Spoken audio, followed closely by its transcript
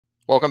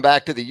Welcome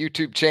back to the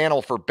YouTube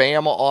channel for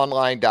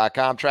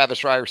BamaOnLine.com.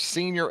 Travis Reier,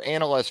 senior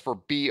analyst for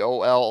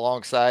BOL,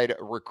 alongside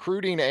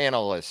recruiting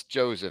analyst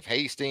Joseph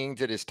Hastings.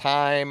 It is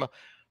time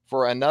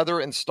for another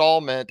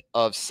installment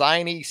of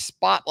Signee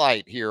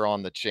Spotlight here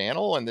on the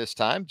channel. And this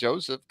time,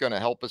 Joseph going to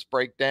help us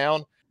break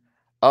down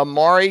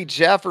Amari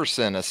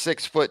Jefferson, a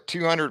 6',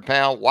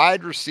 200-pound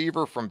wide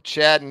receiver from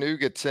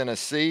Chattanooga,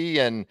 Tennessee.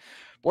 And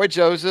boy,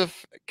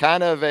 Joseph,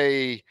 kind of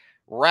a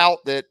route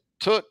that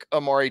took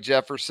Amari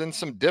Jefferson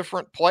some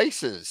different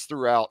places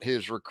throughout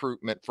his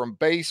recruitment, from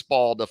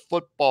baseball to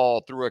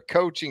football through a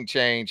coaching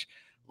change.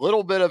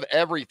 Little bit of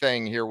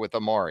everything here with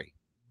Amari.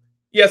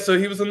 Yeah, so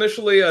he was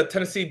initially a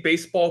Tennessee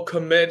baseball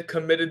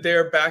committed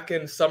there back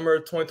in summer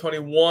of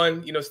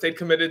 2021. Stayed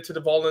committed to the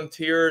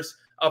Volunteers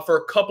for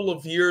a couple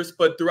of years,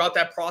 but throughout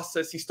that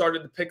process, he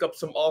started to pick up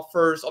some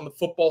offers on the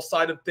football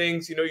side of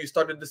things. You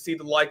started to see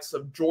the likes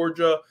of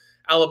Georgia,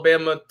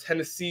 Alabama,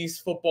 Tennessee's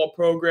football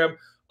program.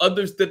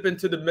 Others dip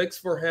into the mix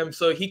for him.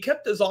 So he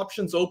kept his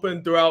options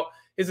open throughout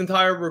his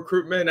entire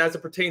recruitment as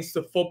it pertains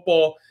to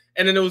football.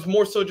 And then it was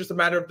more so just a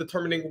matter of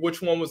determining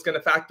which one was going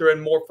to factor in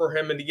more for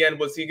him in the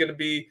end. Was he going to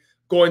be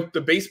going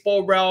the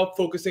baseball route,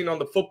 focusing on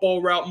the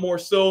football route more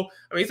so?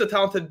 I mean, he's a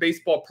talented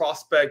baseball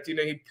prospect.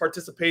 He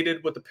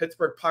participated with the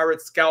Pittsburgh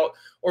Pirates scout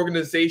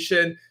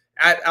organization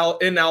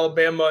in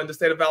Alabama, in the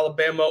state of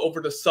Alabama, over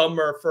the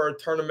summer for a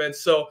tournament.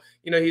 So,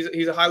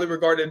 he's a highly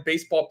regarded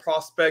baseball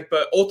prospect,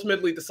 but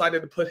ultimately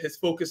decided to put his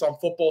focus on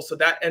football. So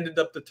that ended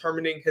up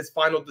determining his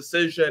final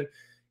decision.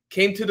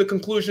 Came to the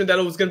conclusion that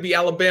it was going to be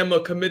Alabama,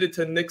 committed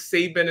to Nick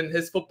Saban and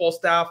his football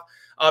staff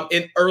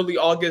in early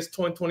August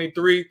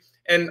 2023.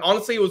 And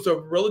honestly, it was a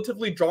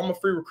relatively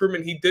drama-free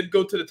recruitment. He did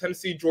go to the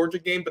Tennessee-Georgia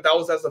game, but that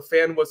was as a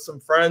fan with some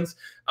friends.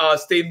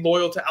 Stayed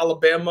loyal to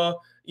Alabama,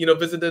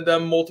 visited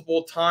them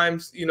multiple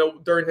times,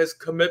 during his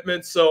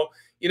commitment. So,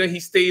 he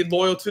stayed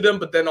loyal to them.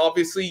 But then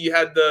obviously you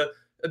had the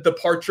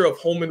departure of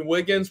Holman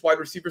Wiggins, wide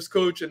receivers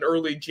coach, in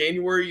early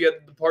January. You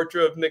had the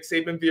departure of Nick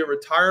Saban via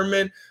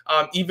retirement.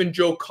 Even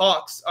Joe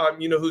Cox,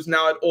 who's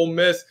now at Ole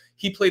Miss,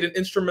 he played an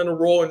instrumental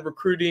role in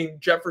recruiting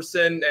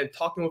Jefferson and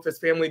talking with his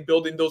family,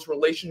 building those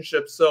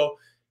relationships. So,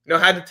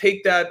 had to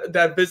take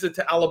that visit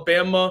to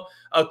Alabama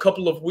a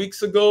couple of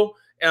weeks ago,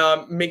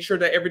 make sure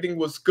that everything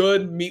was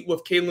good, meet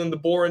with Kalen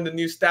DeBoer and the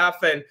new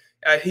staff, and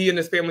he and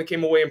his family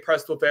came away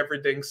impressed with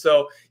everything.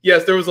 So,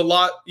 yes, there was a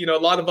lot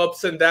of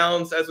ups and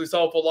downs, as we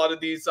saw with a lot of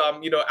these,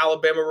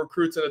 Alabama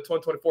recruits in the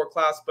 2024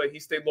 class, but he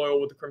stayed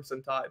loyal with the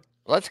Crimson Tide.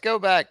 Let's go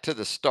back to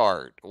the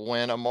start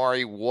when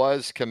Amari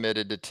was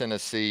committed to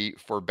Tennessee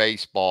for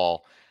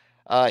baseball.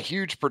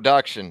 Huge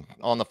production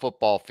on the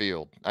football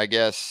field. I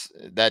guess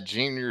that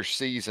junior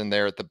season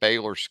there at the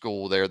Baylor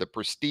School there, the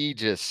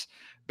prestigious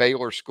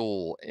Baylor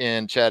School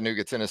in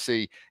Chattanooga,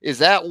 Tennessee. Is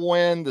that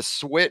when the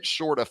switch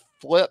sort of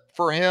flipped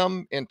for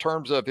him in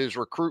terms of his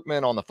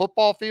recruitment on the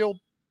football field?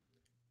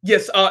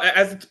 Yes,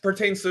 as it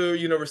pertains to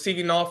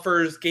receiving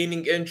offers,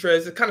 gaining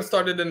interest, it kind of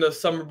started in the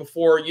summer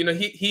before.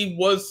 He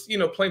was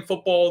playing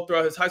football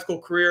throughout his high school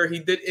career. He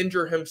did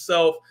injure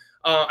himself.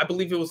 I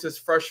believe it was his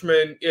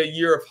freshman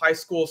year of high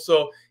school,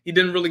 so he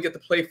didn't really get to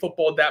play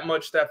football that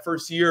much that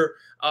first year.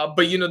 But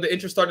the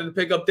interest started to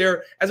pick up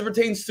there as it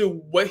pertains to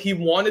what he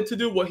wanted to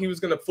do, what he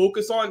was going to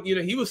focus on.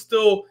 He was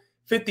still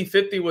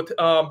 50-50 with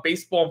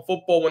baseball and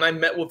football when I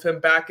met with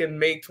him back in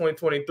May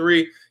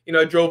 2023.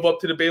 I drove up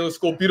to the Baylor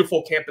School,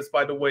 beautiful campus,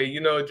 by the way.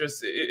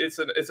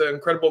 It's an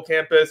incredible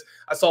campus.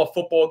 I saw a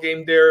football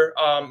game there.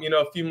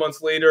 A few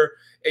months later,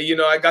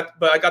 I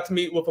got to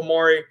meet with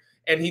Amari,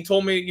 and he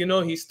told me,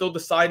 he's still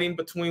deciding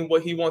between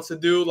what he wants to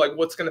do, like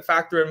what's going to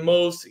factor in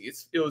most.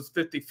 It was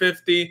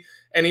 50-50,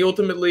 and he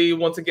ultimately,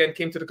 once again,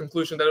 came to the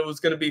conclusion that it was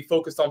going to be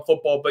focused on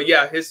football. But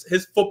yeah,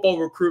 his football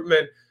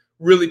recruitment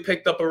really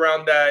picked up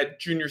around that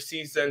junior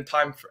season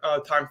time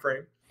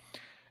frame.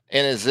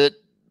 And is it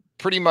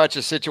pretty much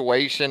a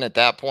situation at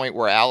that point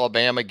where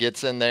Alabama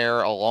gets in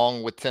there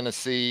along with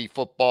Tennessee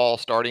football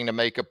starting to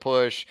make a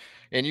push?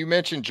 And you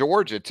mentioned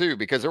Georgia too,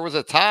 because there was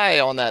a tie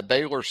on that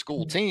Baylor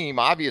School team.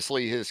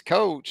 Obviously, his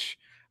coach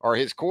or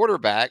his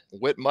quarterback,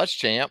 Whit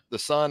Muschamp, the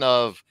son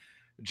of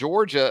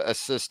Georgia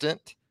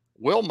assistant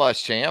Will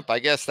Muschamp, I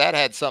guess that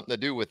had something to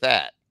do with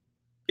that.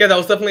 Yeah, that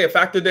was definitely a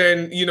factor there.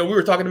 And, we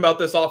were talking about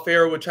this off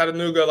air with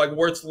Chattanooga, like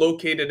where it's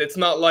located. It's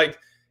not like,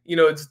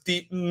 it's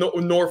deep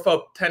north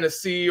of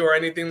Tennessee or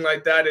anything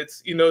like that.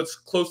 It's, it's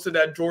close to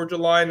that Georgia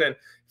line and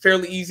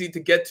fairly easy to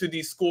get to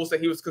these schools that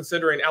he was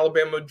considering: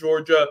 Alabama,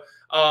 Georgia,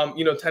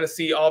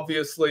 Tennessee,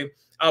 obviously.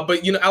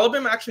 But,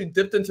 Alabama actually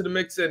dipped into the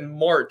mix in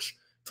March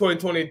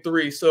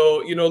 2023.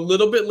 So, a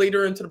little bit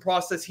later into the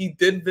process, he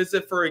did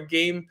visit for a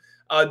game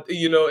in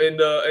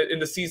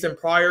the season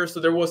prior. So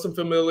there was some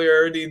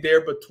familiarity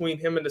there between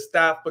him and the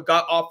staff, but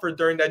got offered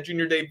during that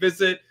junior day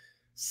visit.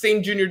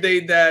 same junior day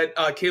that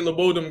Caleb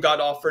Odom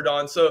got offered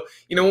on. So,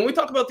 when we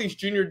talk about these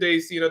junior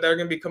days, that are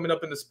going to be coming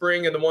up in the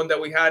spring and the one that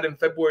we had in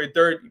February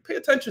 3rd, you pay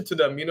attention to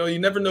them. You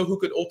never know who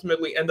could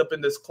ultimately end up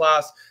in this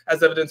class,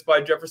 as evidenced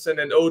by Jefferson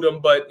and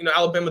Odom. But,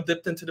 Alabama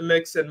dipped into the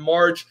mix in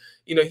March.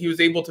 He was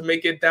able to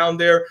make it down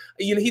there.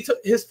 He took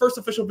his first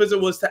official visit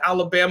was to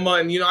Alabama.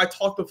 And, I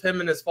talked with him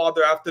and his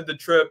father after the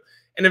trip,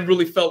 and it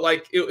really felt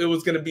like it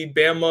was going to be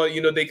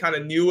Bama. They kind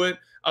of knew it.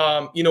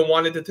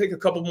 Wanted to take a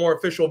couple more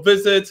official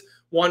visits,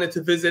 wanted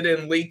to visit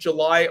in late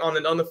July on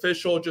an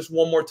unofficial, just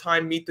one more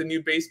time, meet the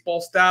new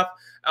baseball staff.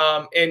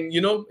 And,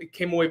 it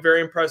came away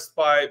very impressed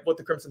by what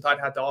the Crimson Tide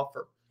had to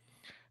offer.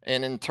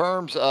 And in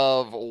terms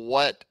of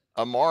what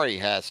Amari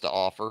has to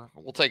offer,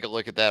 we'll take a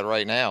look at that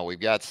right now. We've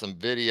got some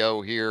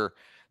video here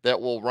that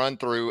we'll run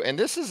through. And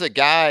this is a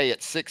guy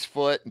at 6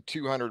 foot and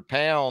 200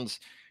 pounds.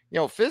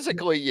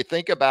 Physically, you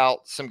think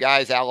about some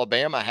guys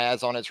Alabama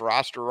has on its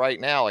roster right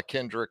now, a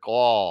Kendrick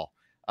Law,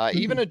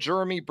 even a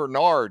Jeremy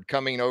Bernard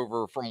coming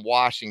over from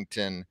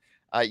Washington.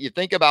 You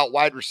think about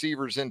wide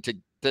receivers into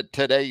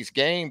today's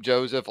game,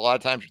 Joseph. A lot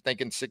of times you're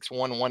thinking 6'1",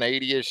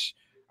 180-ish.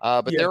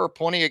 But there are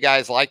plenty of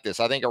guys like this.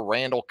 I think a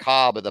Randall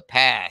Cobb of the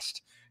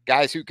past,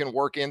 guys who can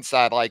work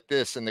inside like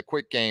this in the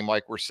quick game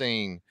like we're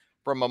seeing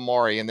from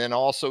Amari, and then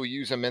also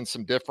use them in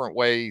some different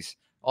ways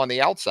on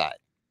the outside.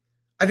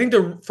 I think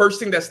the first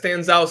thing that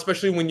stands out,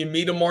 especially when you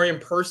meet Amari in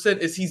person,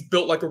 is he's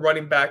built like a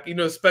running back,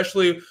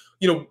 especially,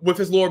 with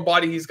his lower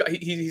body,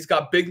 he's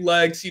got big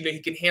legs, he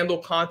can handle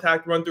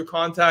contact, run through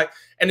contact.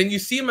 And then you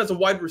see him as a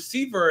wide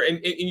receiver and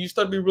you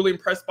start to be really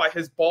impressed by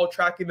his ball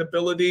tracking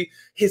ability,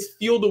 his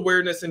field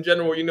awareness in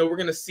general. We're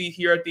going to see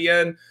here at the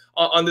end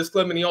on this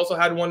clip. And he also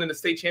had one in the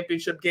state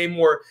championship game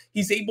where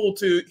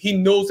he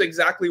knows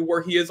exactly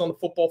where he is on the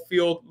football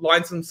field,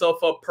 lines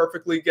himself up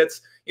perfectly,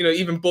 gets,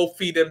 even both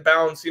feet in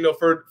bounds,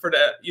 for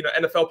the,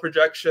 NFL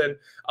projection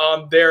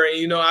there.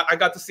 And, I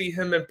got to see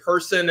him in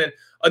person. And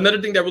another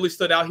thing that really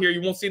stood out here,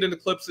 you won't see it in the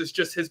clips, is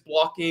just his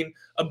blocking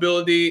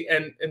ability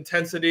and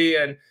intensity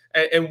and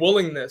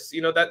willingness.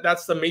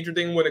 That's the major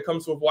thing when it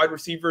comes with wide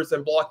receivers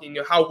and blocking.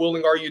 How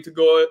willing are you to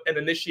go and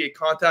initiate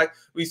contact?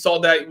 We saw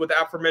that with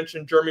the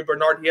aforementioned Jeremy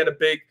Bernard. He had a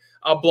big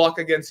block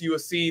against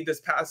USC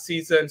this past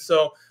season.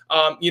 So,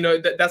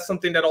 that's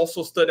something that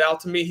also stood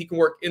out to me. He can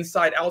work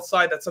inside,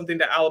 outside. That's something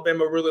that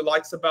Alabama really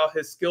likes about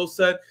his skill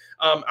set.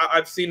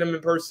 I've seen him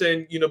in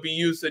person, be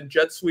used in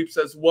jet sweeps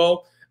as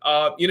well.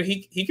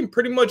 He can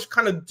pretty much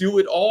kind of do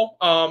it all,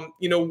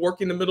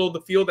 work in the middle of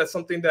the field. That's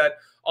something that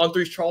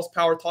On3's Charles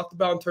Power talked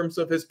about in terms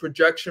of his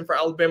projection for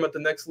Alabama at the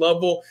next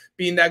level,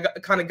 being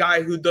that kind of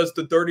guy who does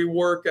the dirty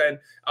work and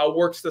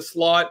works the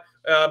slot.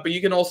 But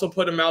you can also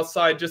put him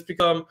outside, just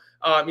become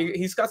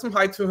he's got some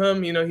height to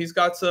him. He's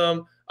got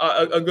some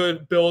a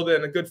good build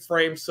and a good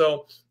frame.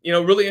 So,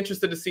 really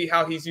interested to see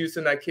how he's used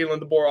in that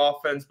Kalen DeBoer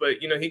offense. But,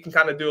 he can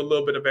kind of do a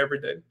little bit of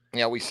everything.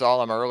 Yeah, we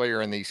saw him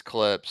earlier in these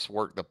clips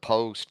work the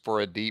post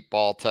for a deep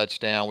ball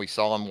touchdown. We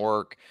saw him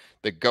work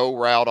the go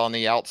route on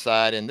the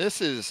outside. And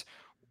this is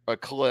a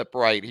clip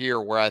right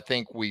here where I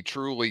think we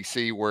truly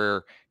see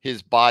where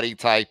his body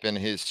type and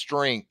his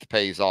strength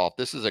pays off.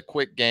 This is a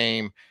quick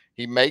game.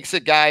 He makes a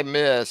guy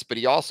miss, but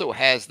he also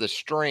has the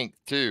strength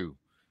too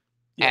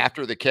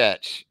after the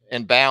catch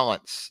and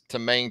balance to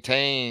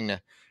maintain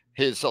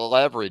his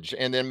leverage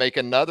and then make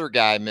another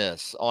guy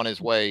miss on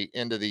his way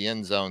into the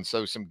end zone.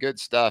 So some good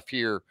stuff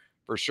here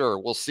for sure.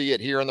 We'll see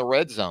it here in the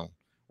red zone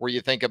where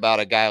you think about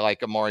a guy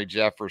like Amari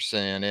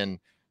Jefferson and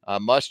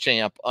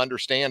Muschamp,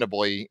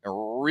 understandably,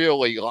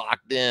 really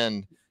locked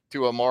in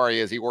to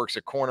Amari as he works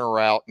a corner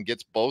route and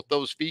gets both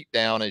those feet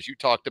down, as you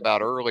talked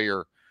about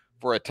earlier,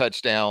 for a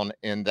touchdown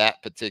in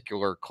that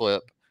particular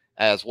clip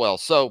as well.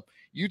 So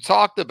you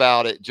talked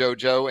about it,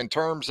 JoJo, in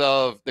terms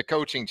of the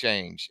coaching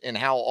change and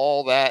how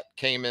all that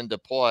came into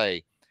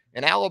play.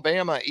 And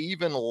Alabama,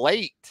 even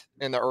late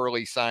in the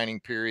early signing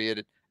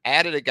period,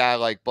 added a guy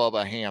like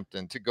Bubba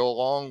Hampton to go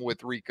along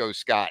with Rico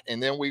Scott.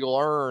 And then we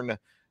learn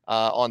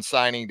on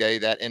signing day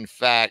that, in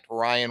fact,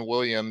 Ryan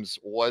Williams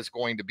was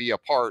going to be a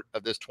part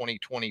of this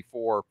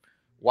 2024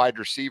 wide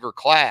receiver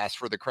class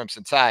for the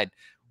Crimson Tide.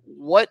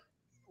 Was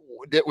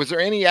there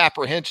any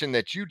apprehension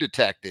that you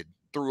detected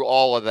through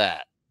all of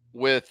that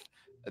with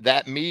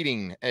that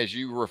meeting, as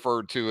you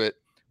referred to it,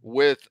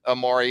 with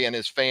Amari and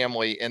his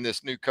family and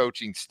this new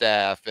coaching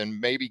staff, and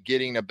maybe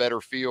getting a better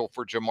feel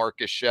for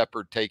Jamarcus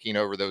Shepard taking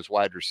over those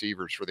wide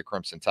receivers for the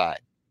Crimson Tide?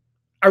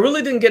 I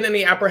really didn't get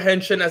any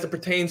apprehension as it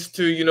pertains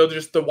to,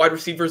 just the wide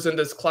receivers in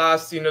this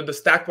class, the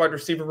stacked wide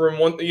receiver room.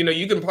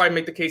 You can probably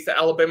make the case that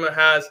Alabama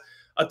has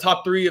a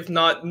top 3, if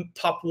not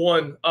top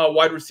 1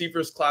 wide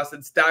receivers class.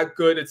 It's that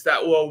good. It's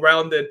that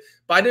well-rounded.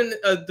 But I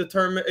didn't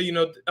determine,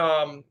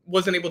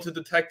 wasn't able to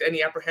detect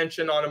any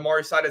apprehension on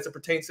Amari's side as it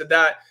pertains to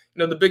that.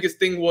 The biggest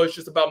thing was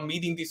just about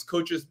meeting these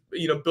coaches,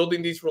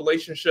 building these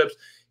relationships.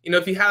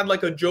 If he had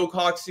like a Joe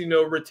Cox,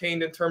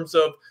 retained in terms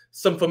of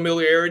some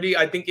familiarity,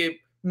 I think it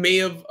may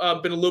have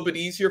been a little bit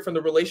easier from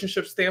the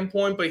relationship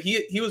standpoint, but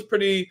he was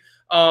pretty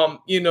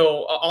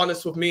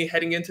honest with me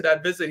heading into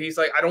that visit. He's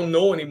like, I don't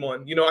know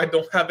anyone. I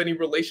don't have any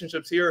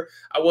relationships here.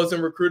 I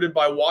wasn't recruited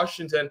by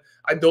Washington.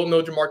 I don't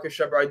know Jamarcus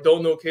Shepard. I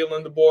don't know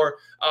Kalen DeBoer.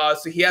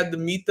 So he had to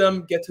meet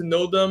them, get to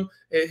know them.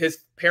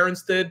 His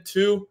parents did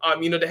too.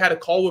 They had a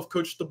call with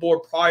Coach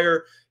DeBoer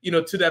prior,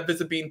 to that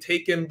visit being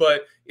taken,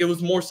 but it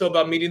was more so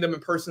about meeting them in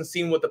person,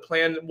 seeing what the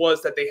plan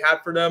was that they had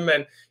for them.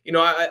 And,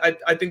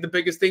 I think the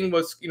biggest thing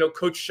was,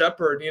 Coach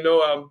Shepard,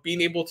 being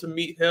able to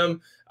meet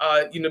him,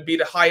 be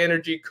the high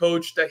energy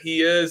coach that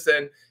he is,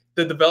 and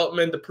the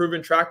development, the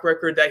proven track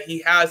record that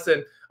he has.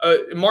 And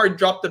Amari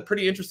dropped a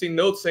pretty interesting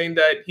note saying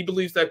that he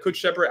believes that Coach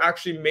Shepard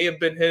actually may have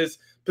been his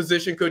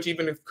position coach,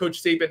 even if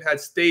Coach Saban had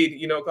stayed,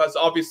 because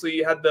obviously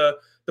you had the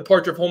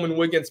departure of Holman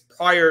Wiggins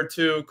prior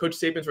to Coach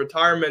Saban's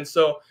retirement.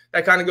 So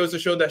that kind of goes to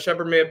show that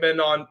Shepard may have been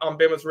on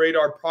Bama's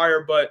radar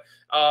prior. But,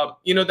 I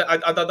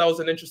thought that was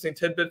an interesting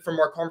tidbit from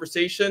our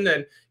conversation.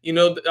 And,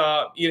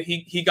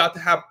 he got to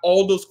have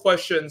all those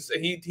questions.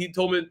 He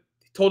told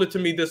it to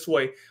me this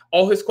way.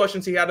 All his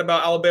questions he had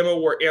about Alabama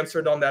were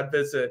answered on that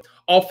visit.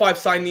 All 5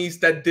 signees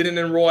that didn't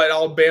enroll at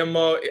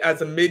Alabama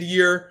as a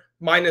mid-year,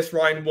 minus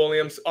Ryan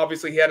Williams.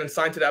 Obviously, he hadn't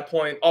signed to that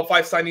point. All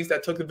 5 signees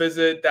that took the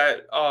visit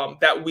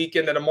that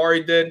weekend that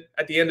Amari did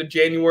at the end of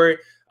January,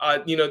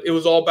 it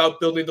was all about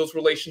building those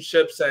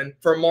relationships. And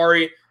for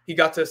Amari, he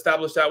got to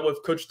establish that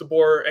with Coach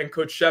DeBoer and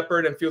Coach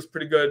Shepard, and feels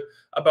pretty good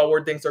about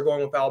where things are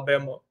going with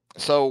Alabama.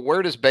 So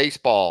where does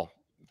baseball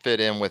fit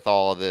in with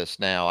all of this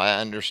now? I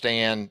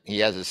understand he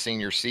has a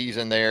senior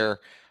season there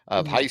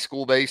of high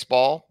school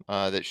baseball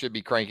that should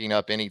be cranking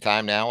up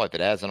anytime now if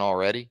it hasn't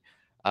already.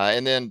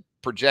 And then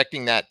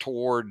projecting that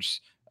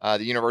towards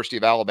the University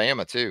of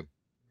Alabama too.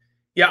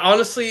 Yeah,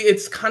 honestly,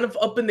 it's kind of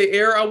up in the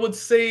air, I would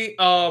say.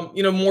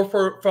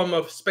 More from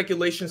a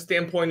speculation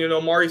standpoint.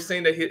 Amari's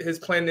saying that his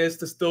plan is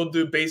to still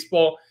do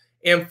baseball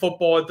and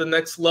football at the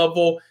next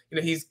level.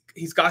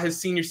 He's got his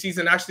senior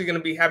season actually going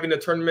to be having a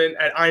tournament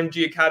at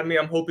IMG Academy.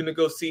 I'm hoping to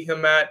go see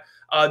him at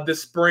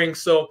this spring.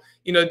 So,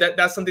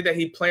 that's something that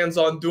he plans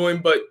on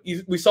doing. But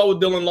we saw with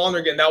Dylan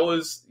Lonergan, that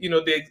was,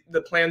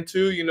 the plan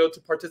too,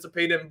 to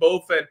participate in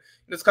both. And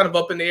it's kind of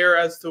up in the air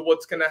as to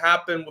what's going to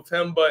happen with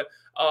him. But,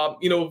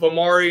 with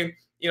Amari,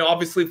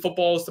 obviously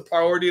football is the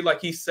priority.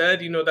 Like he said,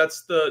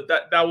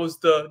 that was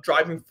the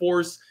driving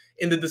force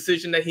in the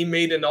decision that he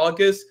made in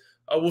August.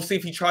 We'll see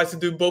if he tries to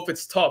do both.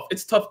 It's tough.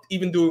 It's tough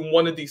even doing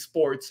one of these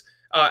sports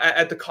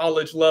at the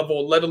college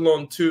level, let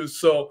alone 2.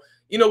 So,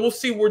 we'll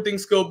see where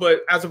things go.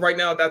 But as of right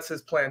now, that's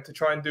his plan, to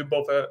try and do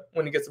both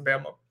when he gets to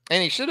Bama.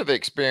 And he should have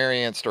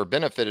experienced or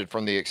benefited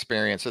from the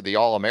experience of the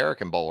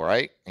All-American Bowl,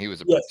 right? He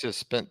was a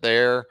participant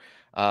there.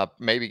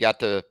 Maybe got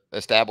to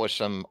establish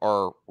some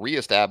or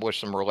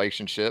reestablish some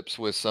relationships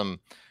with some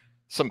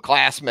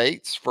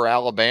classmates for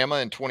Alabama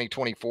in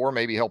 2024.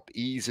 Maybe help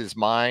ease his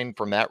mind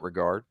from that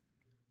regard.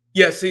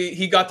 Yes,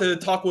 he got to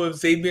talk with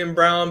Xavier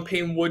Brown,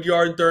 Payne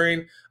Woodyard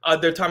during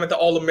their time at the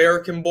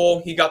All-American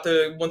Bowl. He got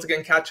to once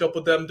again catch up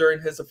with them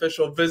during his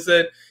official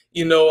visit.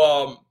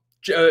 Jeremiah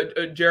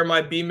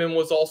Beeman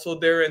was also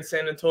there in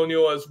San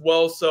Antonio as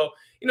well. So,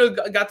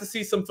 got to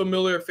see some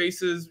familiar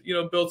faces,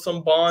 build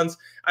some bonds.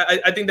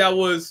 I think that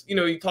was,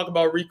 you talk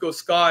about Rico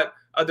Scott,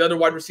 the other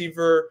wide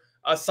receiver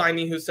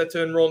signee who's set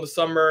to enroll in the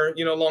summer,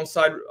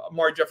 alongside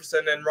Amari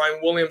Jefferson and Ryan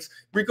Williams.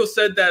 Rico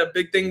said that a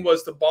big thing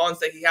was the bonds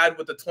that he had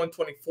with the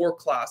 2024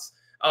 class.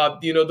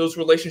 Those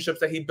relationships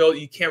that he built,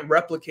 you can't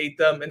replicate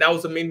them. And that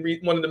was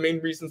one of the main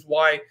reasons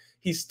why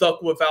he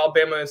stuck with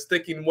Alabama and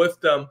sticking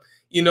with them.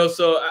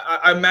 So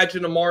I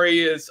imagine Amari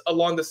is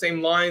along the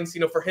same lines.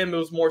 For him, it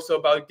was more so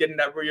about getting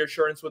that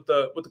reassurance with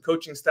the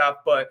coaching staff.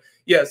 But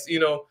yes,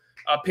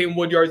 Payne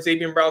Woodyard,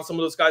 Xavier Brown, some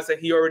of those guys that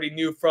he already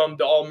knew from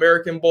the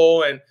All-American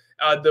Bowl and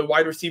the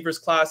wide receivers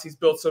class, he's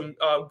built some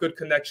good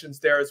connections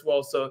there as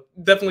well. So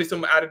definitely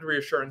some added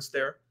reassurance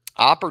there.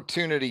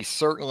 Opportunity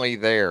certainly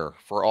there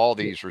for all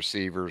these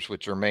receivers,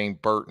 with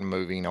Jermaine Burton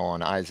moving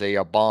on,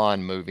 Isaiah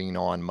Bond moving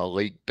on,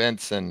 Malik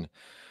Benson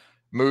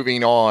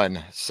moving on.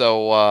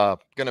 So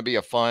going to be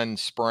a fun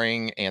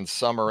spring and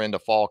summer into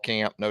fall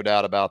camp, no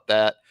doubt about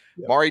that.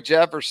 Yep. Amari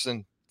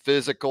Jefferson,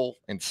 physical,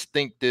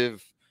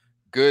 instinctive,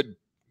 good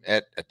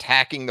at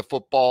attacking the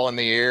football in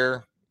the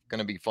air. Going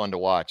to be fun to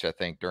watch, I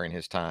think, during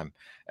his time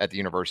at the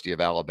University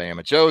of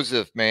Alabama.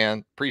 Joseph,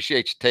 man,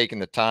 appreciate you taking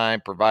the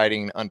time,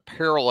 providing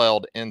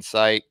unparalleled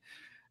insight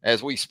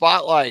as we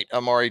spotlight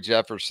Amari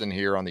Jefferson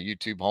here on the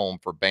YouTube home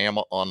for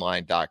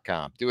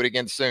BamaOnLine.com. Do it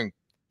again soon.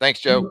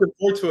 Thanks, Joe. Looking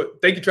forward to it.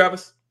 Thank you,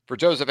 Travis. For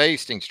Joseph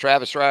Hastings,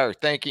 Travis Reier,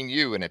 thanking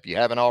you. And if you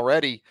haven't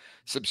already,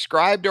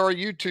 subscribe to our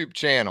YouTube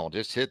channel.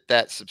 Just hit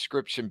that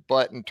subscription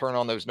button, turn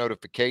on those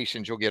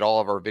notifications. You'll get all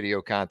of our video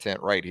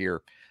content right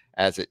here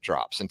as it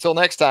drops. Until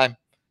next time,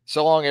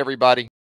 so long, everybody.